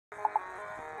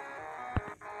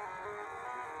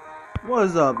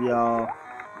What's up, y'all?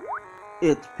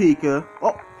 It's Pika.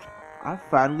 Oh, I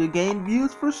finally gained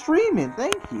views for streaming.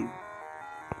 Thank you.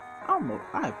 I don't know.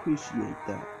 I appreciate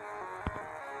that.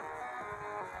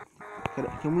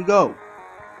 Can we go?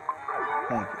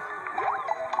 Thank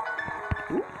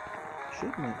you. Ooh,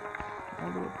 shipment. I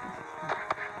wonder what this is.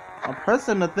 I'm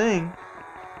pressing the thing.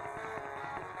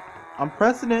 I'm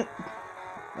pressing it.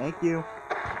 Thank you.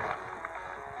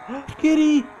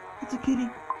 Kitty! It's a kitty.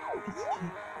 It's a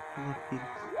kitty. I love kitties.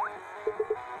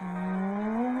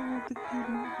 Oh, the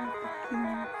kitty. The kitty.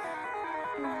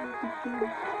 Oh, the kitty.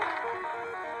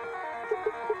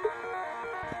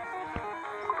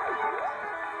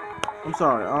 I'm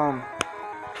sorry. Hold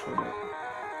up.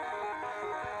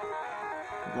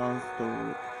 John stole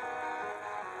it.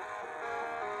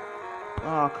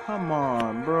 Oh, come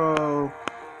on, bro.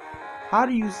 How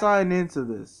do you sign into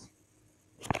this?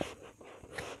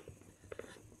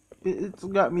 It's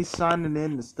got me signing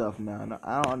into stuff now. And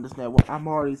I don't understand. I'm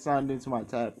already signed into my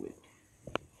tablet.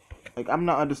 Like, I'm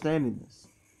not understanding this.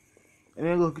 And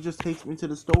then look, it just takes me to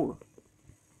the store.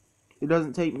 It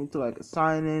doesn't take me to like a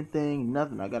sign in thing,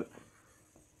 nothing. I gotta.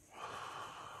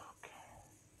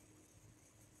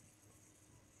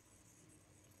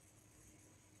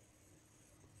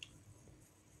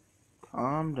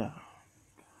 Calm down.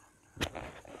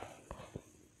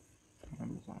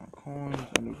 Amazon coins,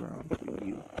 underground for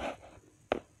you.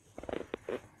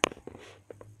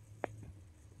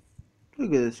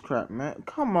 Look at this crap, man.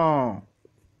 Come on.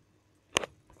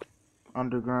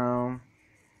 Underground.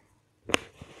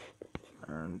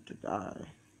 Earn to die.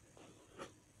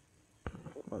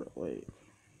 Wait.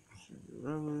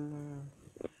 Cinderella.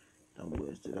 Don't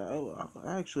waste it.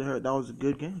 I actually heard that was a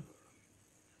good game.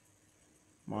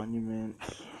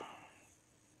 Monuments.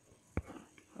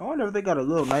 I wonder if they got a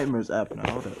Little Nightmares app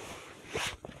now. Hold up.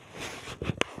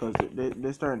 Because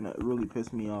they're starting to really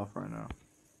piss me off right now.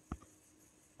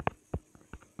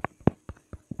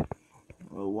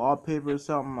 A wallpaper or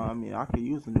something. I mean, I could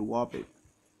use a new wallpaper.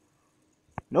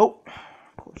 Nope.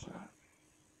 Of course not.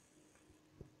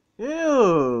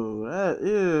 Ew.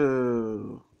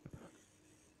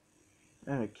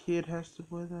 And a kid has to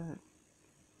play that?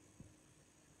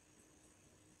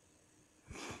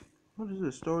 What is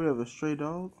this? Story of a stray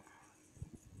dog?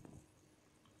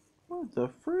 What the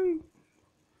freak?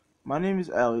 My name is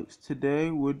Alex. Today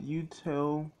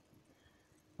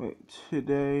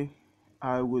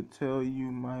I would tell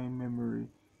you my memory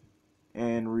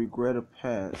and regret a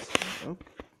past. Okay.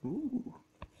 Ooh.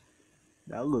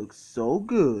 That looks so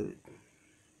good.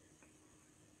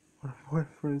 My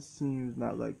boyfriend seems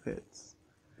not like pets.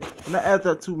 I'm gonna add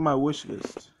that to my wish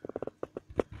list.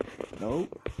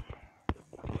 Nope.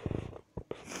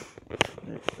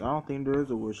 I don't think there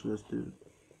is a wish list, dude.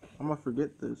 I'm gonna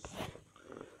forget this.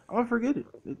 I'm gonna forget it.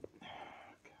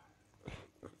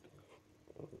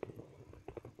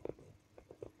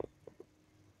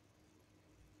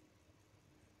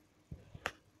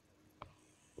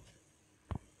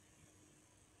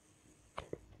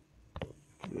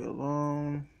 Be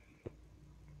alone.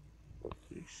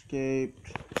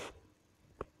 Escaped.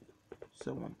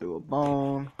 Someone threw a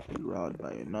bone. Be robbed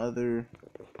by another.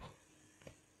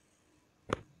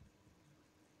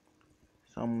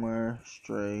 Somewhere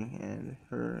stray and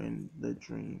her in the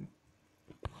dream.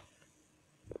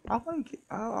 I like it.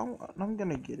 I'm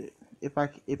gonna get it if I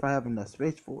have enough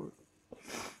space for it.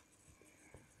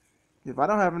 If I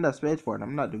don't have enough space for it,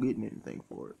 I'm not deleting anything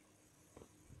for it.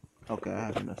 Okay, I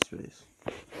have enough space.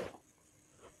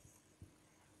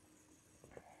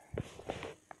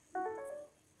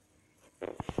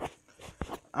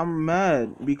 I'm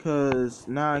mad because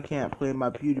now I can't play my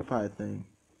PewDiePie thing.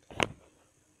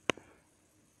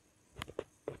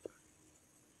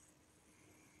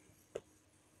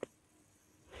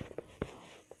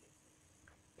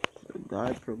 So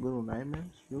Guide for Little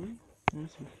Nightmares? Really? Let me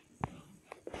see.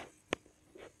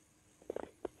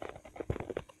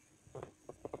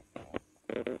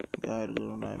 Guide to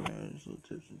Little Nightmares, little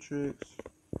tips and tricks.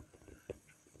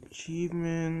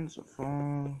 Achievements, a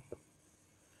phone.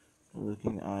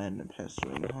 Looking eye and the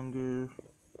pestering hunger.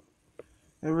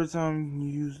 Every time you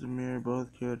use the mirror,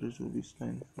 both characters will be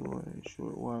stunned for a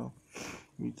short while.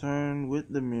 Return with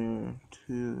the mirror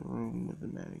to the room with the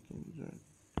mannequins.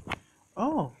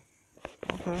 Oh,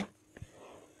 okay.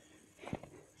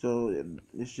 So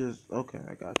it's just okay.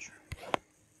 I got you.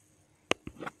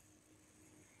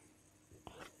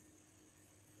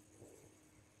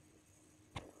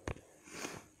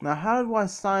 Now, how do I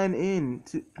sign in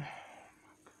to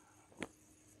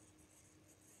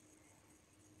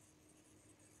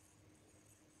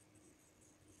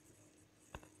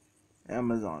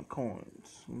Amazon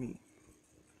coins? Me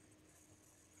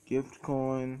Gift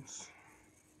coins.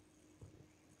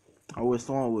 I wish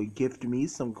someone would gift me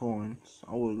some coins.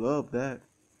 I would love that.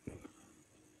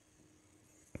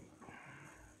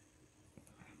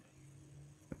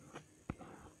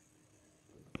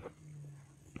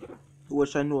 I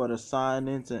wish I knew how to sign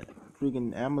into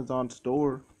freaking Amazon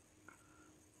store.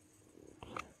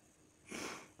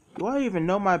 Do I even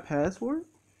know my password?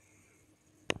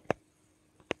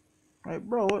 Like,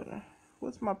 bro,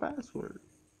 what's my password?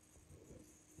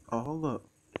 Oh, hold up.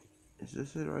 Is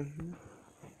this it right here?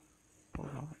 Hold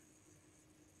on.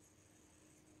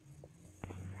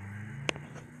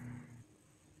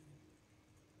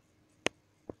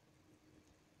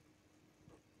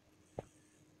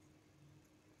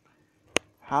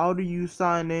 How do you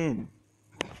sign in?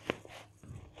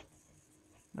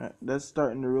 That's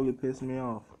starting to really piss me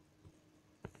off.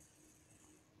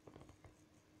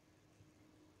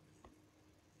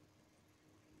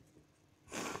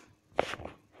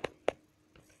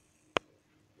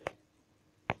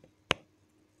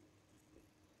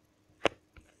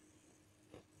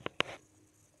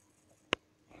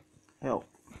 Help.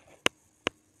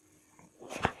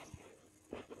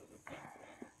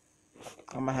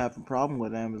 I'm gonna have a problem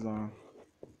with Amazon.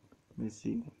 Let me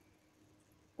see.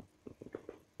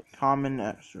 Common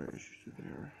search.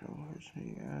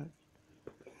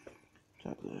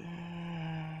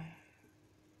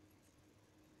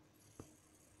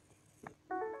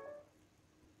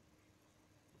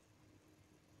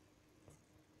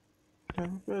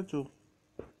 Virtual.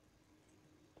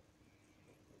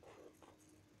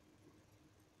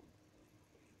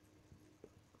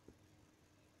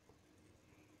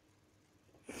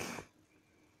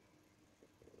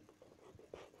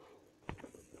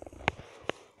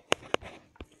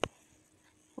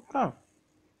 Okay.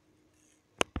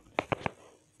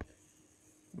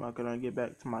 Am I gonna get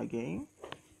back to my game?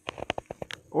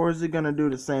 Or is it gonna do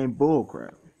the same bull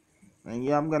crap? And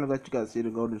yeah, I'm gonna let you guys see the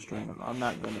golden string. I'm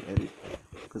not gonna edit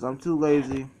because I'm too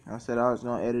lazy. I said I was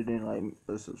gonna edit in like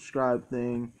a subscribe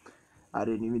thing. I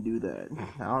didn't even do that.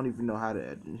 I don't even know how to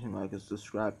edit in like a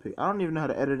subscribe pic. I don't even know how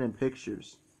to edit in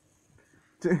pictures.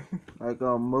 Like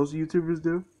most YouTubers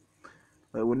do.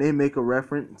 Like when they make a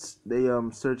reference, they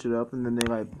search it up and then they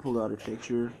like pull out a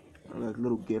picture or like a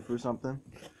little GIF or something.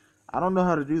 I don't know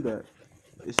how to do that,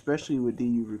 especially with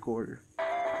DU Recorder.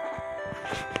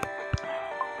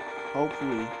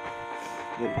 Hopefully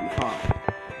it'll be fine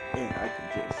and I can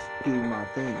just do my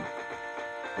thing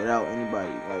without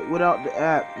anybody, like without the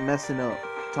app messing up,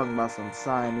 talking about some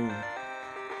sign in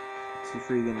to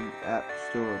freaking App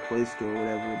Store or Play Store,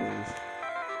 whatever it is.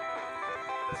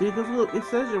 See, because look, it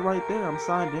says it right there, I'm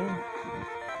signed in.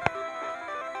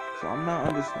 So I'm not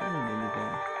understanding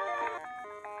anything.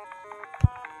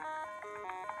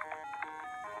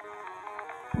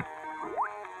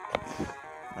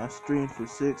 I streamed for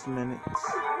 6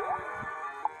 minutes.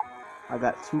 I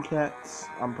got 2 cats.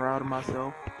 I'm proud of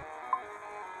myself.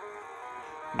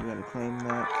 We gotta claim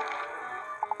that.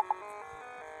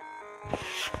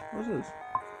 What's this?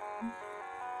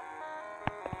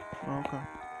 Oh, okay.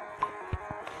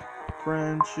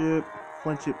 Friendship.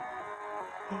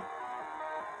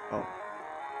 Oh.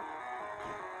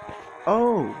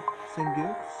 Oh! Send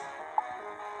gifts?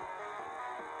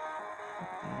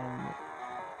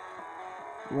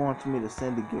 You want me to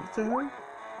send a gift to her?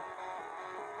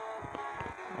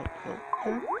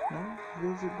 Okay. No,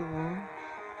 visit the room.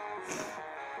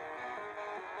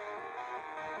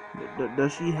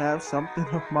 Does she have something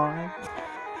of mine?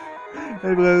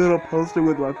 Maybe a little poster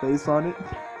with my face on it.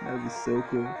 That'd be so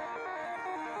cool.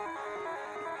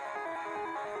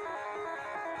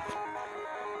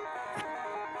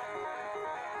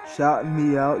 Shouting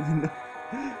me out, you know,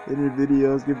 in the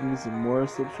videos, giving me some more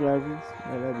subscribers.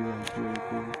 Man, that'd be like really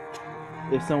cool.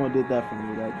 If someone did that for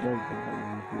me, that does be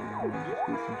really cool. Just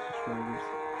get some subscribers.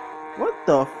 What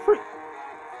the frick?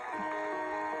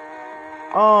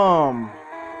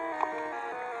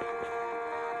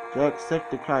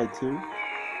 Jacksepticeye too.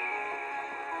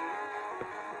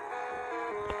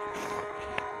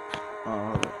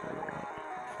 Hold up.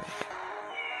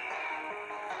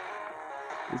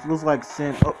 This looks like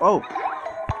sin. Oh!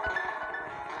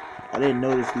 I didn't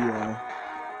notice the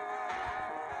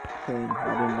thing.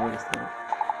 I didn't notice that.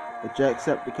 The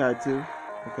Jacksepticeye too.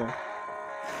 Okay.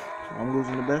 So I'm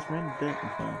losing the best friend. Okay.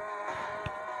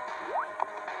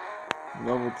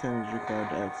 Level 10 is required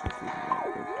to access the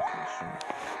position.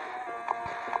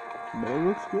 But it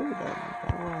looks good.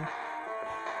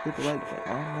 People like that. I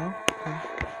don't know. Okay.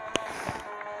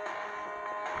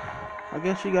 I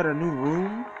guess she got a new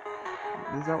room.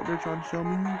 Is that what they're trying to show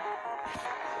me?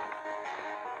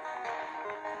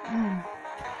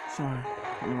 Sorry.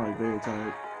 I'm like very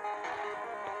tired.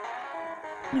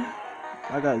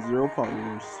 I got 0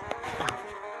 followers.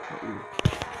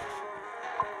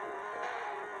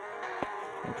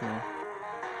 Okay.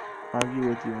 Argue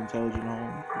with your intelligent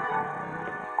home.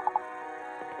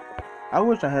 I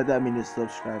wish I had that many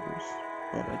subscribers,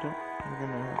 but I don't. I'm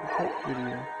gonna have a quick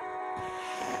video.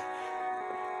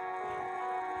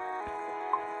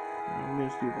 I'm gonna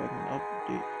see if I can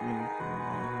update anything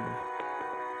on here.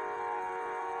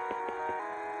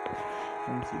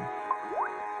 Let me see.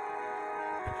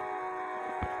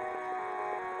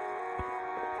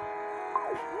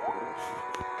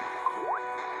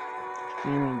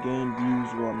 Streaming gain views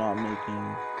while not making.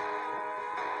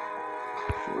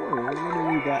 Sure, what do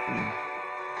that mean?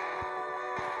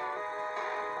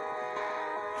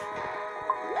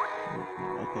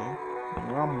 Okay,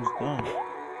 we're almost done.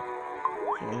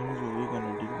 So here's what we're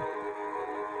gonna do.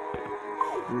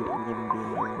 We're gonna do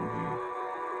another one here.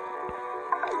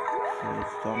 So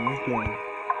it's almost done.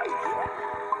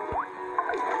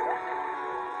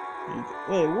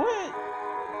 Wait, what?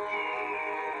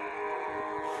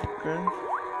 Okay.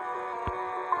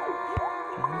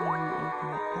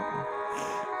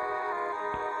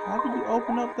 How did you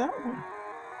open up that one?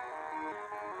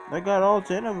 I got all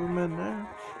 10 of them in there.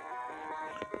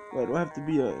 Wait, do I have to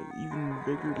be a even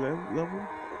bigger level?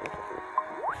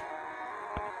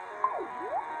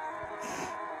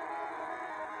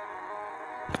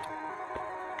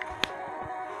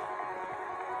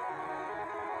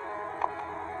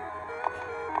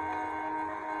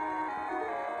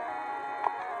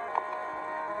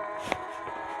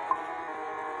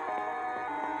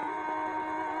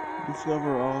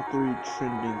 Discover all 3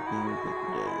 trending things of the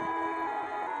day.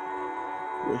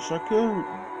 Wish I could.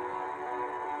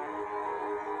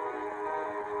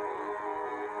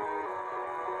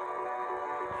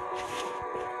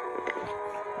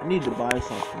 I need to buy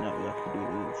something that we have to do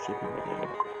the shipping thing.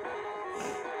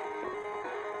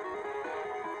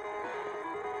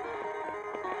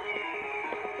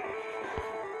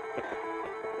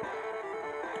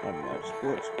 I'm not a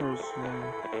sports person.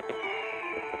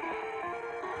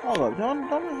 Hold up, don't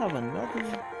I have another?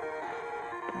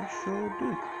 I sure do.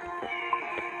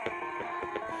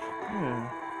 Yeah,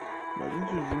 but this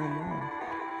is room 1.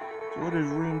 So what does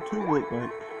room 2 look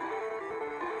like?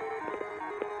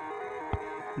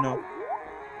 No.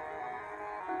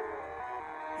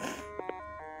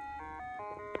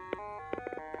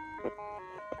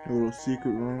 A little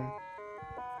secret room.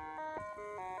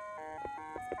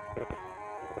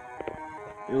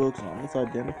 It looks almost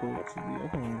identical to the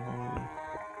other one, only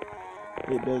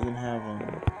it doesn't have a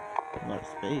lot of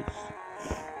space.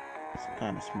 It's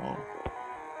kind of small.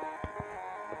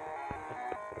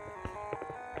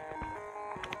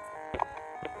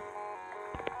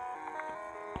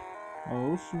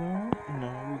 Oh snap!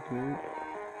 No, we good.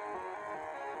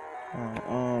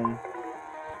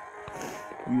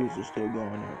 Views are still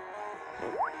going up.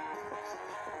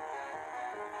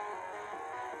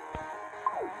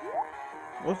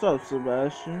 What's up,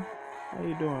 Sebastian? How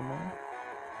you doing, man?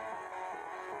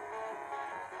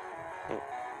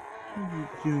 How you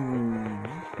doing?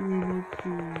 Doing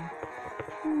okay.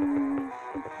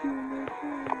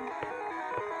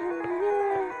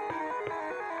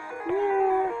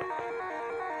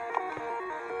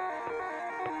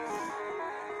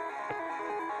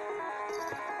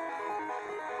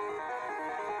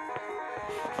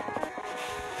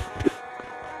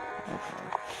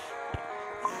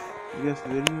 I guess the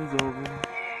video is over.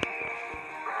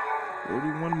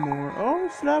 41 more. Oh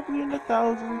snap, we in the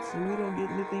thousands, and we don't get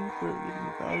anything for getting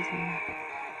 1,000.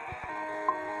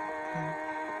 Okay.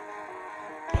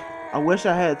 I wish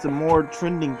I had some more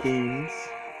trending things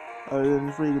other than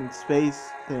the freaking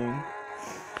space thing.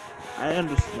 I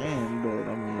understand, but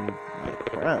I mean, like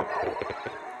crap.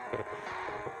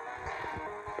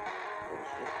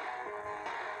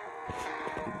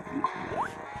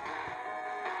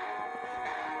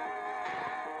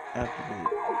 Activate.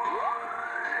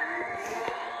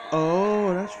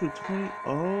 Oh, that's for 20.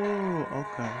 Oh,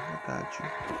 okay, I got you.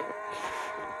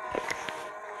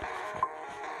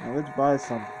 Now let's buy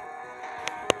something.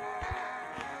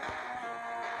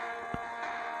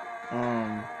 I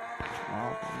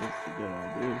don't think this is a good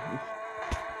idea.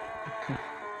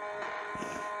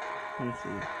 Let me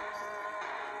see.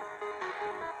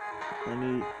 I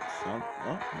need some.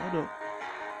 Oh, hold up.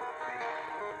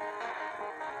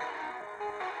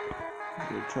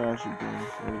 The trash again.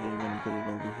 So we're gonna put it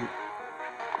over here.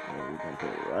 And we're gonna put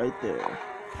it right there.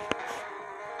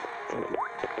 Okay.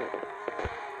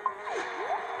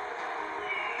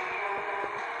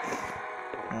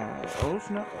 Oh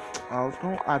snap!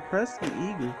 I pressed the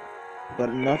eagle, but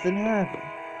nothing happened.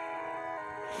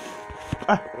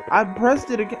 I pressed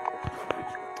it again.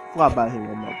 Fly by here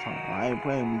one more time. I ain't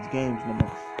playing these games no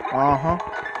more.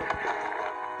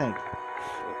 Thank you.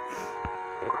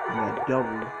 I got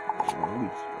double, or at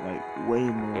least like way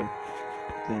more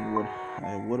than what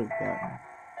I would have gotten.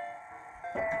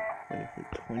 Wait for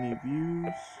 20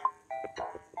 views.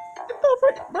 What the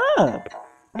frick, bruh?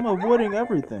 I'm avoiding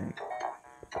everything.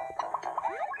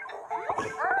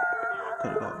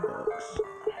 Could've got bugs.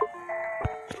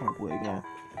 Oh boy, again.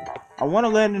 I want to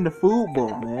land in the food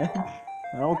bowl, man.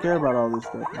 I don't care about all this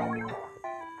stuff anymore.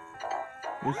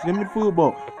 Just give me the food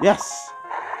bowl. Yes!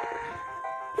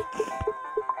 Okay.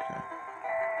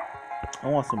 I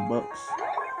want some bucks.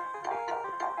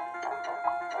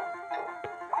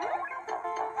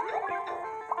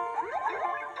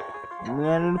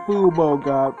 Land in the food bowl,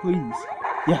 God, please.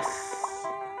 Yes!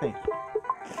 Thank you.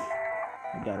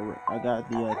 I got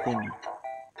the thingy.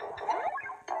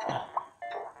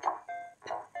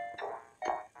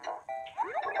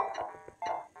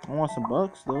 I want some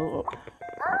bucks though. Oh.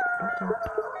 Okay.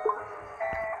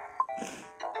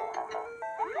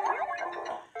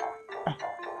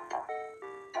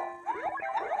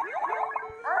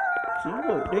 See,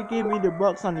 look, they gave me the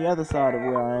bucks on the other side of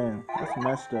where I am. That's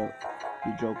messed up.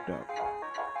 You joked up.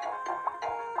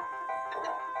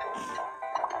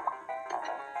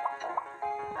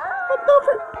 What the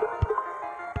frick?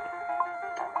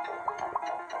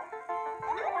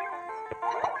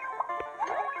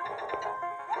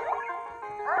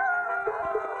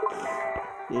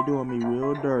 They're doing me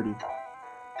real dirty.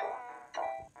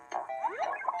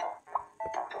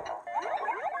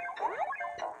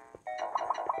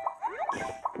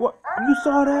 What? You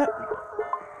saw that?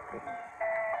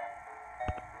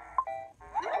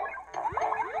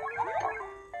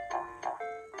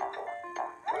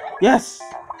 Yes!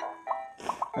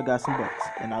 I got some bucks,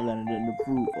 and I landed in the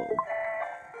food bowl.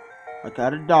 I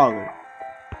got $1.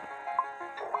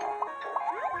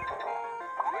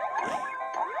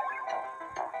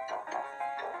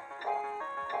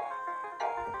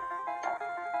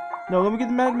 No, let me get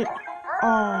the magnet.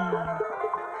 Oh.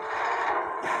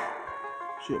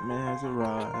 Shipment has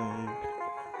arrived.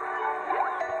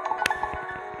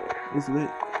 It's lit.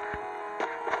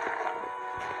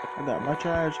 I got my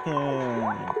trash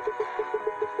can.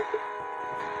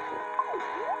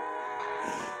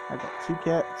 I got 2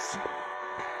 cats.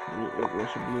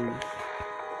 Russian blues.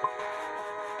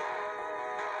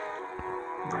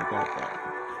 I got that.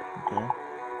 Okay.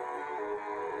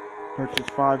 Purchase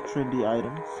 5 trendy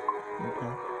items.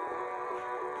 Okay.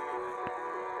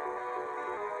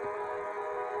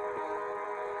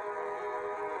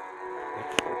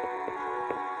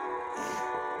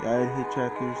 Guide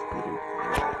hitchhikers.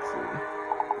 Let's see.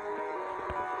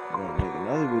 I'm gonna make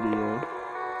another video.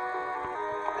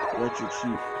 Electric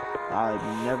sheep. I've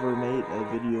never made a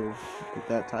video with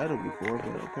that title before,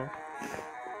 but okay.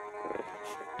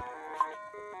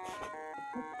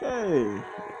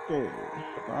 Okay.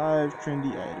 5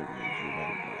 trendy items. You're gonna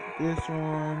buy this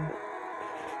one.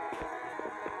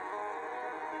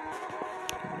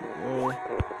 There you go.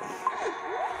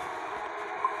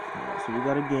 Alright, so we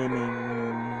got a gaming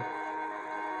room.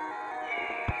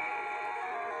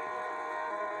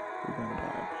 We're gonna buy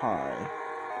a pie.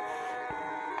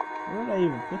 Where did I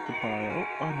even put the pie? Oh,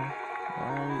 I know.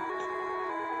 Right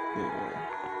there.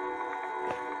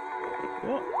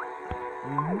 Yep.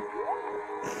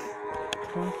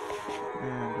 Okay.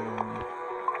 And,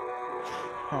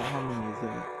 how many is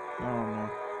that? I don't know.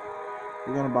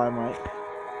 We're gonna buy Mike.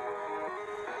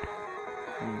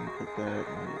 Put that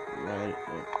right up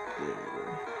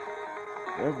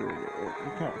there. Everywhere.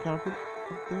 Can I put it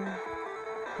up there?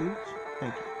 Please?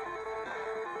 Thank you.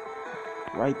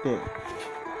 Right there.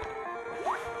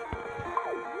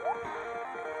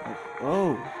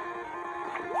 Oh.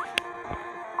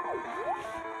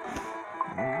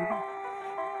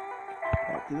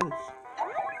 Back to this.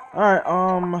 Alright,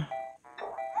 I'm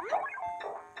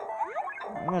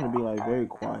gonna be like very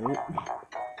quiet.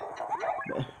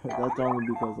 That's only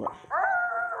because like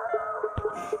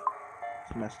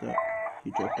it's messed up. He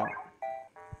jerked out.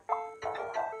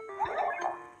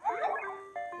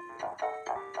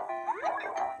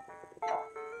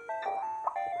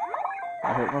 I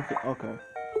hurt my feelings. Okay.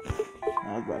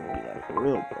 I was about to be like for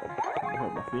real, bro. I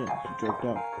hurt my feelings. He jerked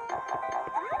out.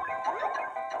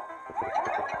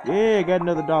 Yeah, got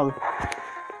another $1.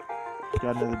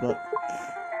 Got another buck.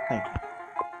 Thank you.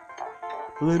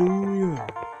 Hallelujah.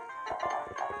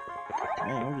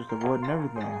 Man, I'm just avoiding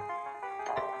everything.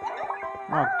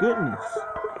 My goodness.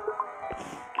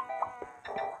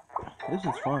 This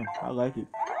is fun. I like it.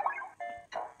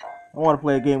 I want to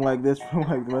play a game like this for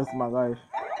like the rest of my life.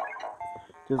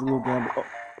 Just a little gamble. Oh.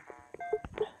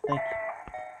 Thank you.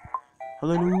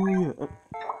 Hallelujah.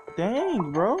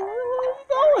 Dang, bro. Where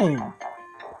are you going?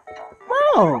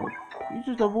 Bro, you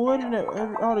just avoiding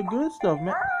all the good stuff,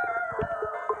 man.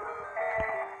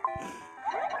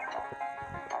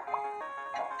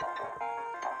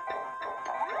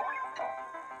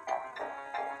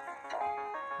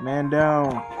 Man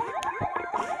down.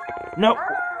 No.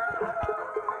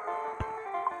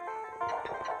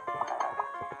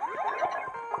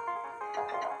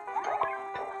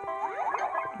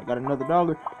 I got another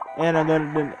dollar, and I'm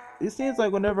gonna. It seems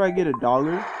like whenever I get a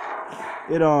dollar,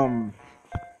 it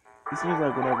It seems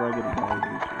like whenever I get a dollar,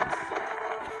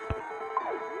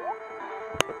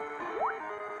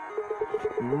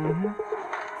 mm-hmm.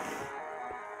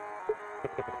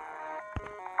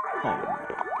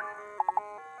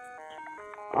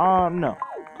 No,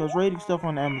 cause rating stuff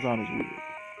on Amazon is weird.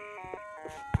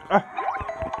 Ah,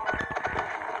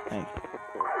 thank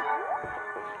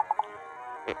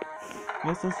you.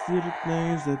 Yes, I see the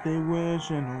things that they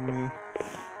wishing on me.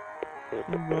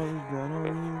 The brothers that don't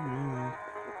leave me.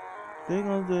 They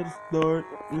gonna let it start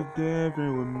with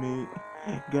different with me.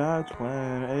 God's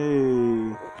plan,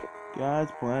 hey,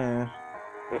 God's plan.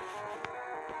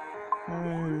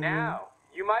 Now,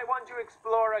 you might want to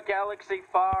explore a galaxy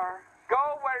far.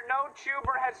 Go where no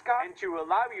tuber has gone. And to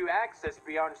allow you access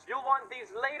beyond, you'll want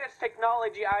these latest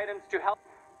technology items to help.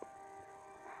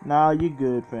 Nah, you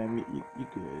good, fam. You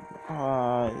good.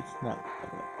 It's not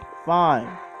fine.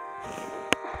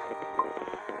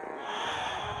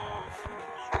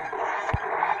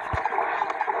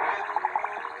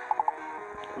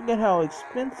 Look at how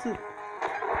expensive.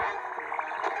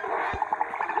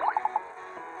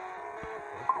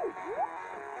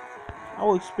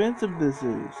 How expensive this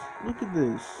is. Look at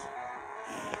this.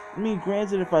 I mean,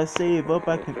 granted, if I save up,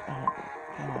 I can. Oh,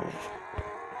 God.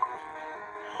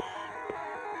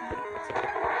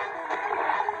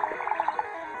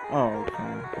 Oh,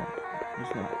 okay.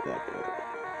 It's not that bad.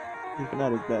 It's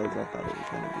not as bad as I thought it was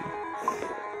gonna be.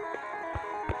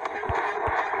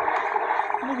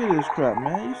 Look at this crap,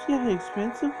 man. You see how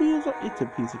expensive these are? It's a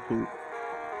piece of poop.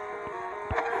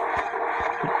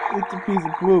 It's a piece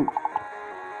of poop.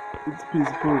 It's a piece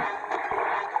of poop.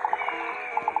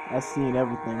 I've seen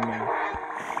everything, man.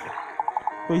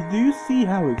 But do you see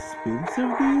how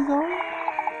expensive these are?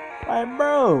 Like,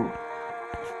 bro,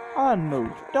 I know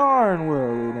darn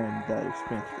well it ain't that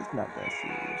expensive. It's not that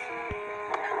serious.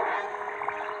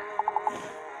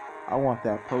 I want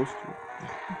that poster.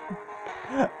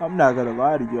 I'm not gonna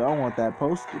lie to you. I want that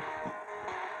poster.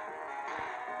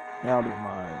 Now they're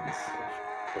mine.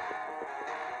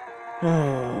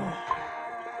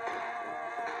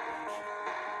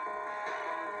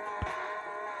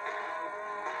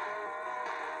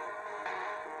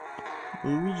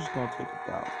 We're just gonna take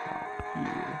 $1,000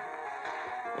 here.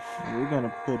 And we're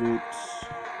gonna put it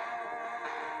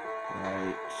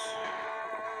right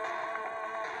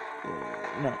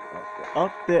there. No,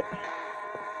 up there.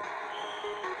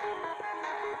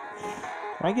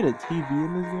 Can I get a TV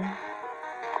in this game?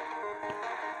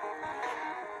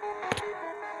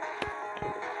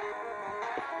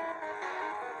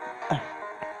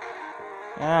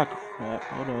 Ah, crap.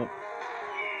 Hold up.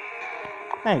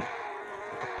 Hey.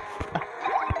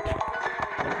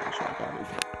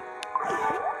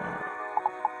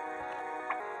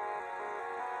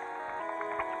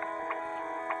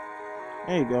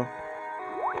 There you go.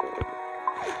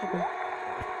 Okay.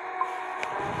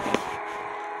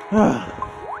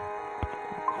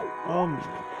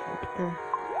 Okay.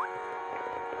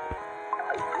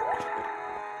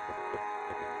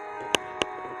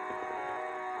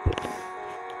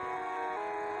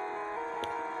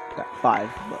 Got $5.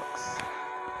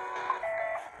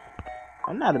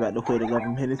 I'm not about to wait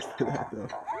 11 minutes for that though.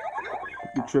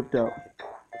 You tripped out.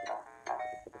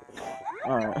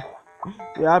 Alright.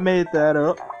 Yeah, I made that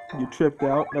up. You tripped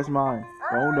out. That's mine.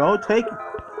 Don't take it.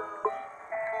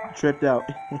 You tripped out.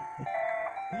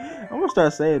 I'm gonna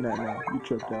start saying that now. You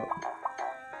tripped out.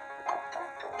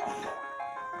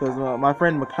 Because my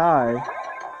friend Makai,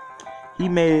 he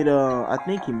made, I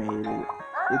think he made it.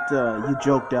 You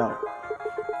joked out.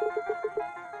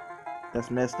 That's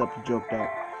messed up, you joked out.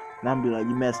 And I'm be like,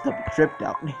 you messed up, you tripped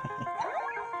out.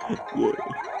 Yeah.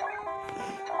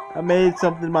 I made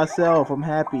something myself. I'm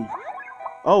happy.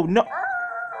 Oh, no.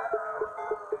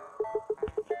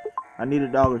 I need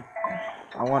 $1.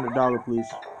 I want $1, please.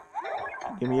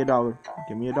 Give me $1.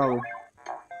 Give me $1.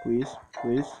 Please,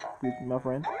 please, please, my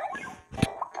friend.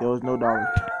 There was no dollar.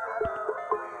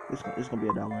 It's gonna be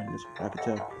 $1 in this one. I can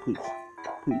tell. Please,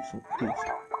 please, please,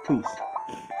 please.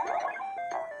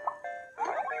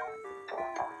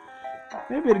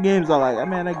 Maybe the games are like,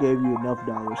 man, I gave you enough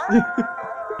dollars.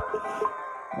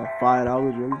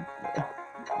 $5, really?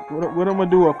 What am I gonna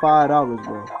do with $5,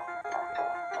 bro?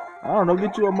 I don't know.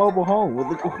 Get you a mobile home.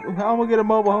 How am I gonna get a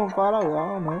mobile home? $5? I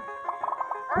don't know.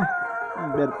 You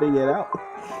better figure it out.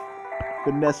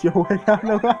 Finesse your way down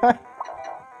the line.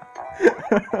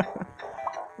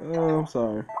 Oh, I'm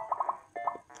sorry.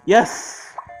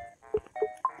 Yes.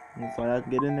 Looks like I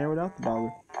can get in there without the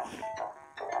dollar.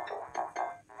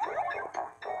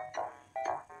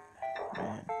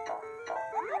 Man.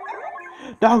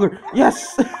 Dollar.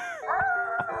 Yes.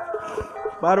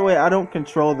 By the way, I don't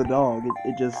control the dog.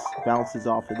 It just bounces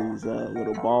off of these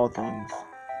little ball things.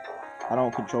 I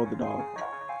don't control the dog.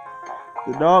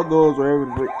 The dog goes wherever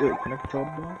the... Wait, can I control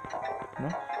the dog? No?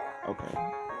 Okay.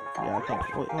 Yeah, I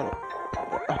can't. Wait, hold up.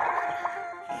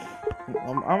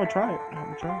 I'm gonna try it. I'm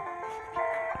gonna try it.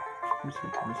 Let me see.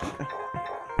 Let me see.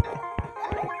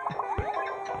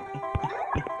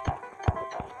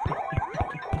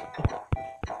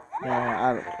 Nah,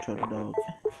 I don't control the dog.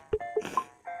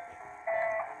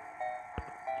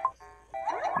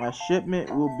 My shipment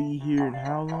will be here in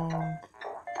how long?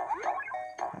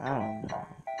 I don't know.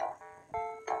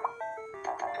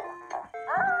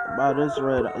 By this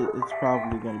rate, it's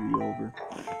probably gonna be over.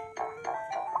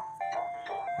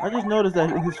 I just noticed that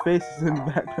his face is in the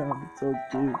background. It's so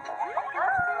cute.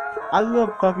 I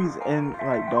love puppies and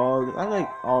like dogs. I like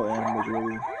all animals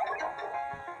really.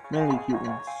 Mainly cute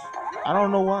ones. I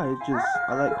don't know why. It's just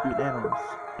I like cute animals.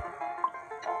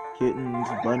 Kittens,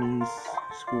 bunnies,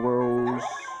 squirrels,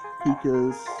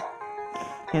 pikas.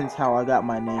 Hence how I got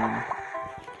my name.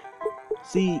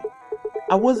 See,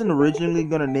 I wasn't originally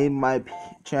gonna name my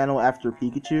channel after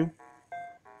Pikachu,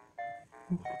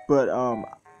 but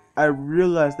I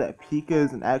realized that Pika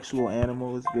is an actual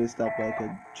animal. It's based off like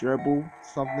a gerbil,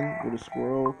 something with a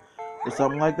squirrel or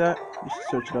something like that. You should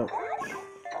search it up.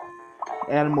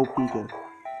 Animal Pika.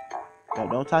 No,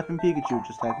 don't type in Pikachu,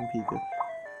 just type in Pika.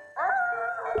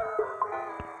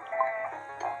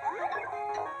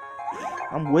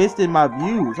 I'm wasting my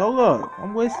views. Hold up.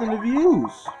 I'm wasting the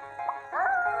views.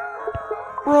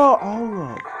 Bro, hold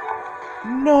up.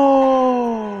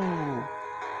 No.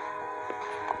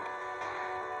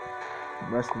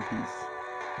 Rest in peace.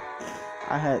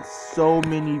 I had so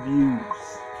many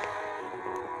views.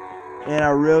 And I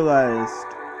realized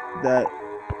that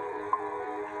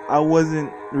I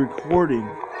wasn't recording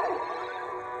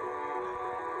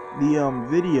the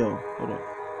video. Hold up.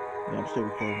 Yeah, I'm still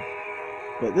recording.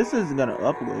 But this isn't gonna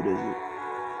upload, is it?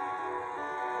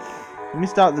 Let me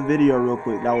stop the video real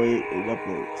quick. That way it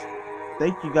uploads.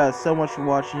 Thank you guys so much for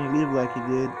watching. Leave a like if you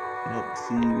did. And hope to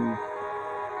see you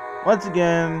once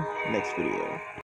again next video.